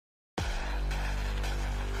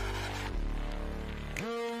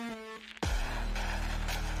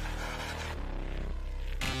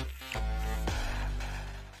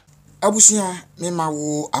Abusia mema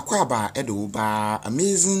wo akwaba edo ba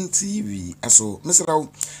amazing TV aso mesrawo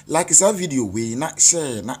like this video we na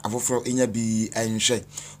share na afoforo enya bi enhwe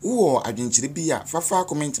wo adwenkyire bi a fafa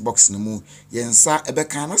comment box no mu yensa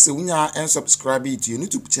ebeka na se wunya en subscribe to your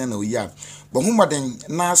YouTube channel ya bohumaden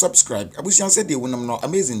na subscribe abusia se de wonam no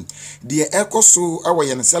amazing de ekoso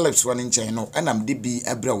awoye ne celebs one nchen no enam de bi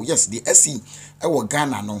ebrawo yes de asi ewo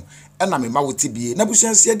Ghana no enam ma wo tibie na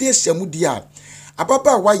abusia se de hyamu di a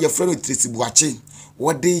Ababa wa ye freno Tracey Boakye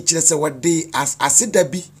wode kire se wode asida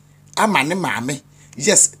bi ama ne maame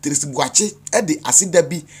yes Tracey Boakye e de asida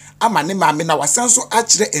bi ama ne maame na wasanso a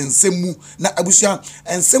kire ensemu na abusua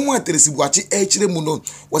ensemu a Tracey Boakye e kire mu no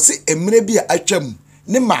wose emre bi a atwam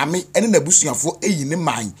ne maame ene na busuafo eyi ne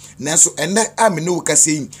man nanso ene amene wo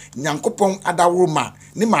kase nyankopon adawroma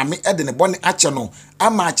ne maame ede ne bone ache no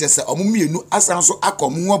ama ache se omumienu asanso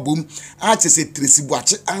akom ho abom ache se Tracey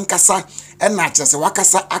Boakye ankasa ena ache se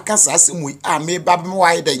wakasa akasa asemu ame babem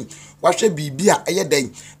wae den wahwe bibia eye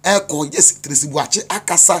den eko yes Tracey Boakye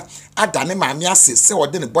akasa ada ne maame ase se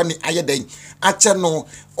ode ne bone aye den ache no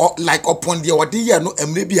like upon the ode ye no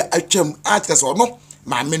emre bi a atwam ache se ono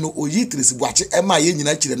maame no oyi Tracey Boakye ema ye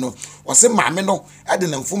nyina kire no wose maame no ade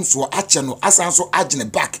na mfomso ache no asanso agene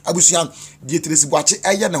back abusuan die Tracey Boakye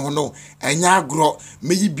eye ne ho no enya agro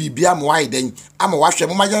meyi bibia mo wae den ama wahwe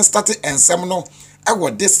mo mayen start ensem no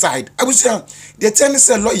ewo this side abusuan the ten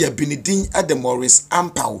say lawyer Benedin Morris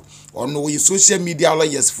Ampao ono we social media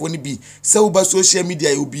lawyers fo ni bi se wo ba social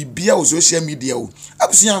media e obi bia wo social media wo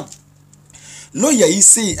abusuan lawyer yi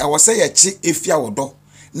say awose ye chi efia wodo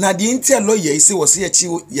na the intia lawyer ise wose ye chi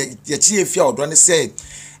efia odo ne say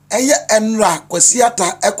eye enra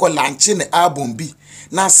kwasiata eko lanche ne album bi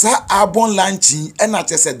na sa album lanchi e na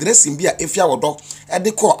chese dressing bi a efia odo e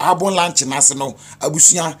de ko album lanchi na se no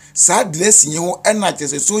abusuan sa dressing ho e na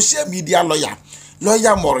chese social media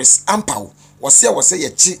lawyer Morris Ampao wose ye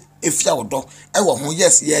chi efia odo ewo ho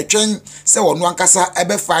yes ye twen se wono ankasa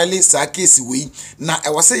ebe file sa case we na e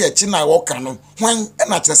wose ye chi na wo ka no hwan e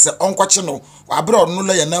na chese onkwache no abro no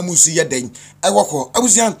lawyer na musu ye den ewo ko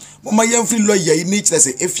abusian mama ye free lawyer ni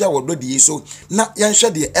chese efia odo de so na ye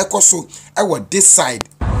hwe de ekoso ewo this side.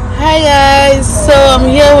 Hi guys, so I'm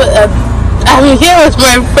here with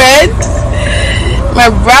my friend, my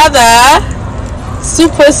brother,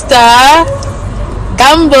 superstar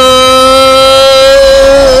Gambo.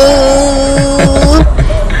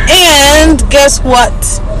 And guess what?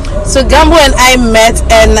 So Gambo and I met,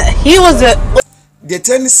 and he was the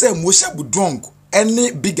tennis say Moshe Budrong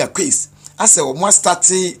any bigger case. I say almost started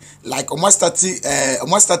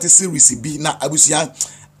series B na abusian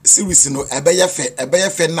series no ebeye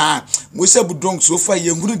fe na Moshe Budrong so far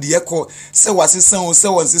ye nguru de ekọ se wasesan se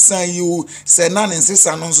wansesan yi se na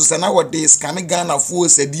nsesan no so se na wode scam Ghana fo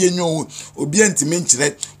se de enyo obi antime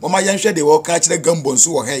nkyire mama yenhwe de wo ka kire Gambo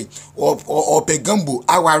nso wo hey o pe Gambo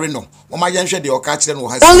aware no mama yenhwe de wo ka kire no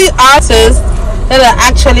ha only artists that are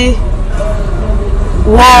actually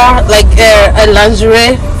wore like a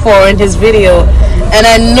lingerie for in his video, and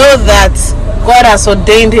I know that God has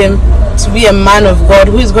ordained him to be a man of God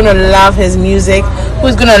who is going to love his music, who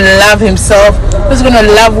is going to love himself, who's going to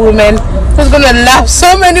love women, who's going to love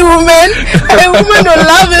so many women, and women will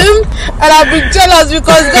love him. And I'll be jealous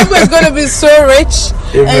because Gambo is going to be so rich.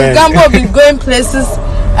 Amen. And Gambo will be going places,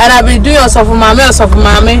 and I'll be doing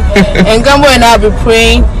Osofumame, and Gambo and I'll be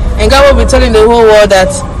praying, and Gambo will be telling the whole world that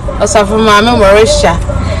Osofumame Marisha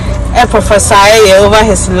a prophesy over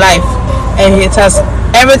his life, and it has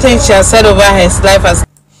everything she has said over his life as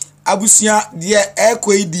abusia de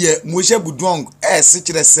ekoi de Moshe Budrong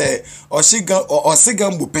sekire se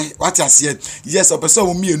Gambo pe wati ase yes opeso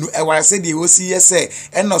wo mienu e ware se de osi yes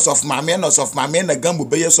enos of mame na Gambo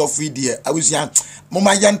be yes of de abusia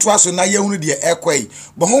mama yanto aso na yehunu de ekoi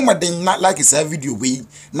bo homaden na like this video we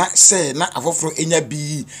na share na afoforo enya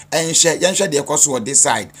bi enhwe yenhwe de ekoso on this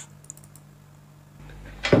side.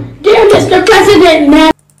 Dear Mr. President,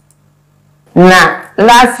 man. Na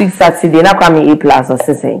last week Saturday na kwame A+ or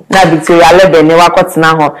sisi na Victoria lebe ne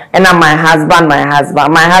wakotena ho and my husband me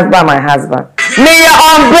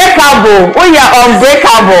unbreakable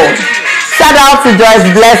unbreakable. Shout out to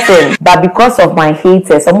Joyce Blessing, but because of my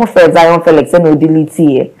haters some of Zion Felix and delete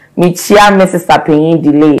here me chia Mrs. Penny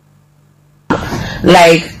delay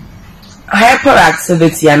like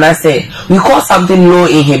hyperactivity, and I say we call something low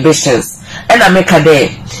inhibitions, and I make a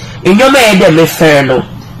day in your man me fair no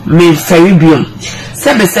me Feribium.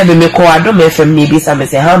 Sebe me ko adom FM ni bisa me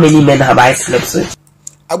say how many men have I slept with?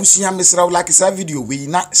 abusunya mesra like sa video we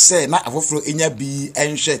na share na afoforo enya bi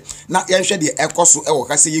enhwe na yenhwe de ekoso ewo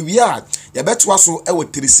kase ye wi a ye betwa so ewo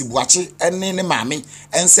Tracey buache ene ne maame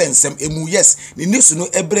ensensem emu yes ni nisu no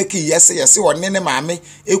ebreki yes wonne ne maame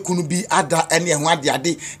ekunu bi ada ene ho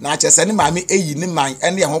ade na achese ne maame eyi ne man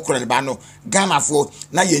ene ho koro ne ba no Ganafo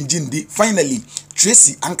na yenjindi finally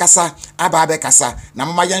Tracey ankasa ababe kasa na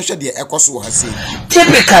mama yenhwe de ekoso ha sei.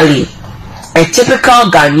 Typically a typical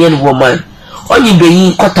Ghanaian woman only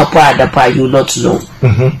being caught up at you not know.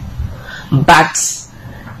 But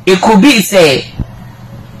it could be say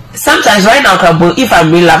sometimes right now if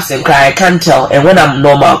I'm relapsing cry I can't tell, and when I'm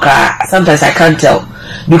normal cry sometimes I can't tell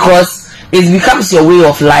because it becomes your way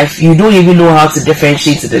of life. You don't even know how to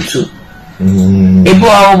differentiate the two.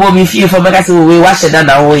 If you for me say we wash it down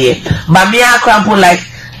but me I crumple like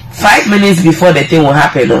 5 minutes before the thing will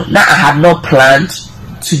happen. Now I had not planned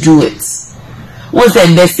to do it. What's the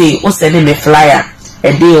next day? What's sending me flyer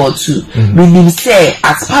a day or two? Meaning say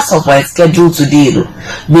as part of my schedule today,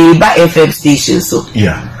 me buy FM station so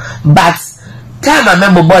yeah. But time I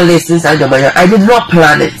remember about lessons and I did not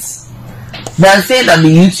plan it. Now saying that my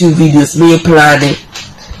YouTube videos may plan it,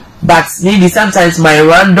 but maybe sometimes my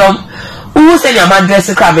random who send your man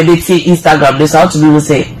dress crab and they say Instagram. This how to be will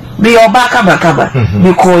say me your back camera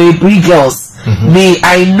me call a big girls me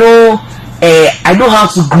I know how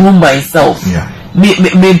to groom myself. Yeah. Me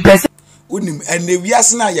person unim ene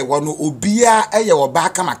wiase na ye wono obia eye wo ba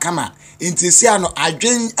kama intisi ano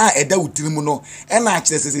adwen a eda wutirimu no ena a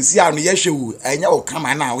kiresesesi ano ye hwewu enya wo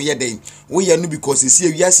kama na wo ye den wo ye no because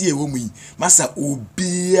esi wiase ye wo mu yi masa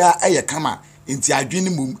obia eye kama inti adwen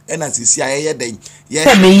mum ena sesi aye den ye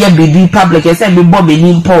say me ye baby public say me bob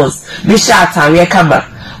me impulse me shot awe kama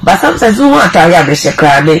but sometimes who want awe me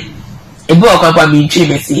shekra ne ebi okwa me ntwe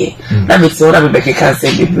me see na me say ora me be can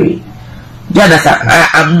say me brave.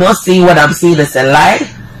 I'm not saying what I'm saying is a lie,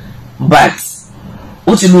 but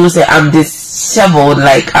what you know say I'm disheveled,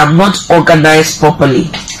 like I'm not organized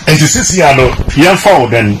properly. And to see here for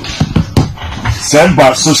then send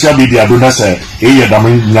back social media do not say hey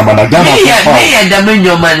nyamana Ghana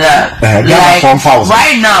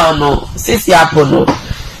right now no sisi hapo no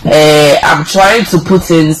I'm trying to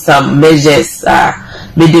put in some measures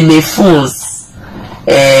with my phones.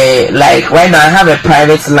 Like right now I have a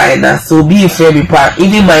private line so be fair be part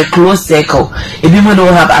even my close circle if people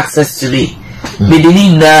don't have access to me me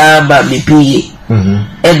didn't but me pay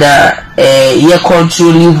and you're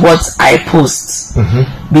controlling what I post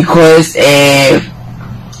because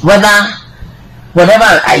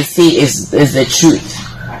whatever I say is the truth,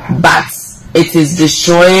 but it is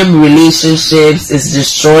destroying relationships, it's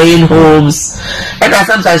destroying homes. And I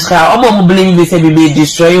sometimes cry, I'm believing they say me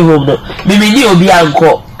destroying home. No, me need to be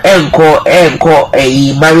encore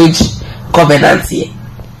a marriage covenant here.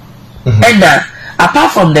 And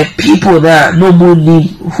apart from the people that nobody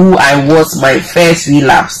who I was my first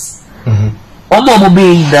relapse, I'm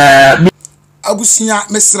being the abusunya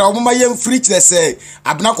mesra omama yem free kire say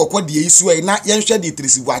abna kokko de yisu ai na yenhwe de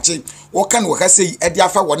Tracey buache wo kan wo ka say e de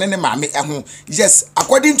afa wone ne maame eho yes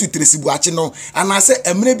according to Tracey buache no ana say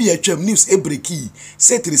emre bi atwam news ebreki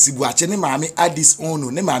say Tracey buache ne maame adis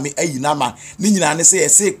onu ne maame ayi na ma ne nyina ne say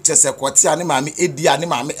say chese kwoti a ne maame edi a ne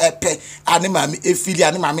maame epe a ne maame efili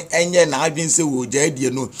a ne maame enye na adwen say wo ja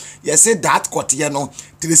die no yes say that kote no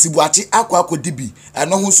Tracey buache akwa dibi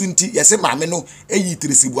eno ho so nti yes maame no eyi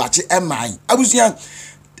Tracey buache emai abusuya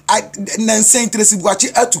nansen Tracey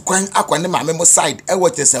buache atukwan akwane maame mo side e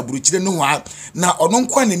wotesa buruchire no ho na ono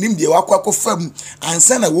nkwa nanim de wakwa fam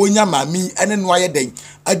ansa na wonya maame ene no aye den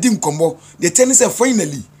adi nkomo the ten say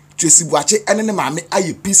finally Tracey buache ene ne maame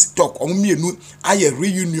aye peace talk omumienu aye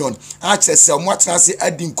reunion a chese omo atrase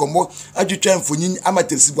adi nkomo adwetwa mfonyin ama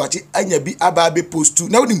Tracey buache anya bi ababe post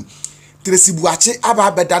na wonim Tracey buache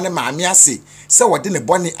ababeda ne maame ase se wode ne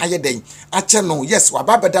bone ayeden ache no yes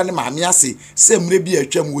wababeda ne maame ase se mre bi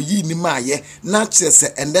atwam woyi ni maaye na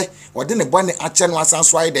chese ende wode ne bone ache no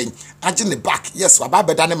asanso ayeden age ne back yes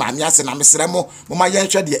wababeda ne maame ase na mesremo moma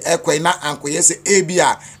yenhwe de ekwan na ankoye se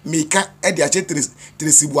ebia meka e de ache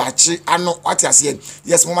Tracey buache ano atiase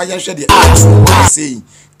yes moma yenhwe de say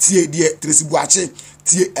tie de Tracey buache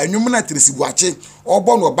tie enwum na Tracey buache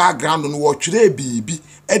obo no background no wo twere bibi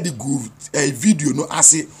edi go video no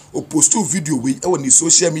ase o post video we e woni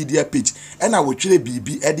social media page e na wo twere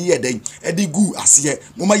bibi edi yeden edi gu ase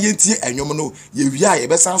moma yentie enwum no ye wia ye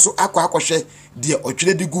besan so akwa de o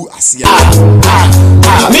twere di gu ase me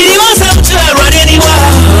want some to run anywhere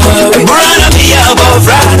run me above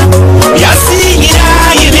run ya see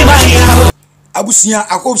you be my abusuya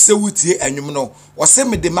akobse wutie enwum no wo se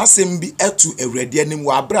me de masem bi etu awrade anim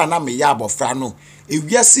wa abra na me ya abofra no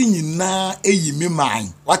ewiase nyina eyi me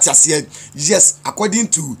man what you say yes according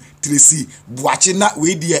to Tracey Boakye na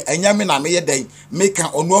we die enyame na me ye den meka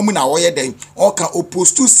ono amu na wo ye den o ka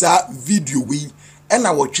opostu sa video we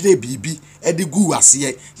ena wo twere bibi e de gu ase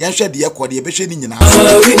ye hwe de ekode ye behwe ni nyina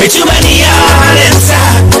mechumani ya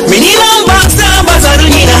lensa minimum basta bazaru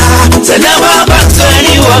nyina selama basta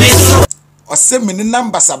ni wo bisu ose meni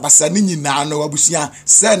number sabasa ni nyina no wabusia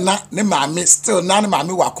se na ne maame still na ne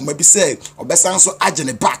maame wakoma bi se obesan so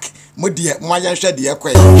agene back mo de mo ayan hwe de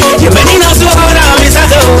ekwe ye meni na so ora mi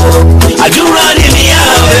sato ajura ni mi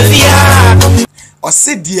ya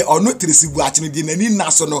ose die ono Tracey Boakye de nani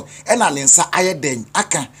naso no e na ne nsa ayeden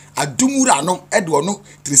aka adumura no e de ono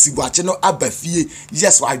Tracey Boakye no abafie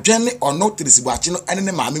yes wadwene ono Tracey Boakye no ene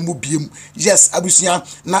ne maame mu biem yes abusia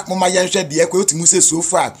na mo mayan hwe de ekwe otimu se so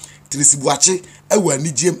far Tracey Boakye ewa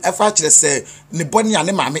ni giem efa kire se ne boni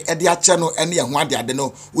ane maame ede ache no ene ye ho ade ade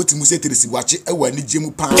no otimu se Tracey Boakye ewa ni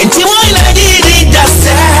giem pa enti won na di just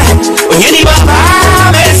onyeni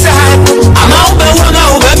baba mesa ama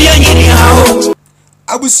uba uba bi anyini hawo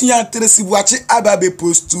abusia Tracey Boakye ababe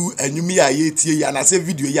postu anyumi ya yetie ya na se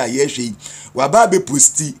video ya ye hwe wa babe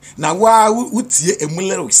posti na wa utie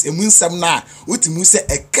emuleros emunsam na utimu se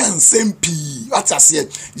ekansem pi watase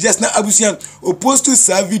yes na abusia o postu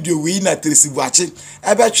sa video we na Tracey Boakye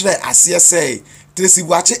abetwere ase se Tracey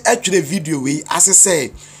Boakye atwere video we ase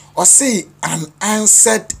se o say an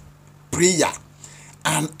answered prayer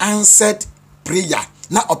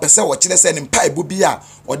na opese wo kire se ne mpaibo bi a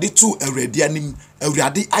ode tu awrade anim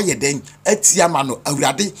awrade ayeden atia ma no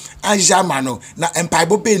awrade aja ma no na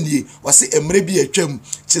mpaibo benie wo se emre bi atwam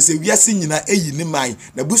chese wiase nyina eyi ne man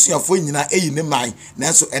na busuafo nyina eyi ne man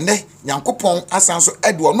nanso ene nyankopon asanso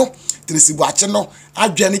ede ono Tracey Boakye no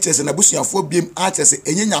adwane chese na busuafo biem a chese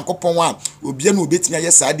enye nyankopon a obia na obetia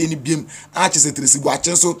ye saade ni biem a chese Tracey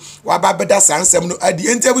Boakye so wa ba beda sansem no adi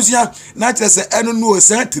enti abusia na chese eno no o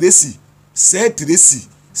san Tracey say Tracey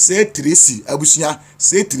abusia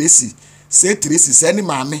say Tracey say ni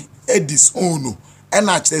maame edis ono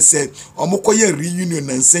ena kire say omokoye reunion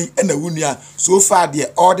nansen ena wunua so far de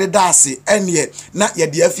all the dance ene na ye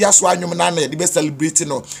de afia so anwom na ye de be celebrate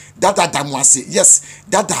no data damwase yes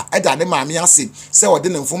data eda ne maame ase say ode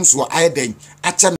ne mfom so ayeden ache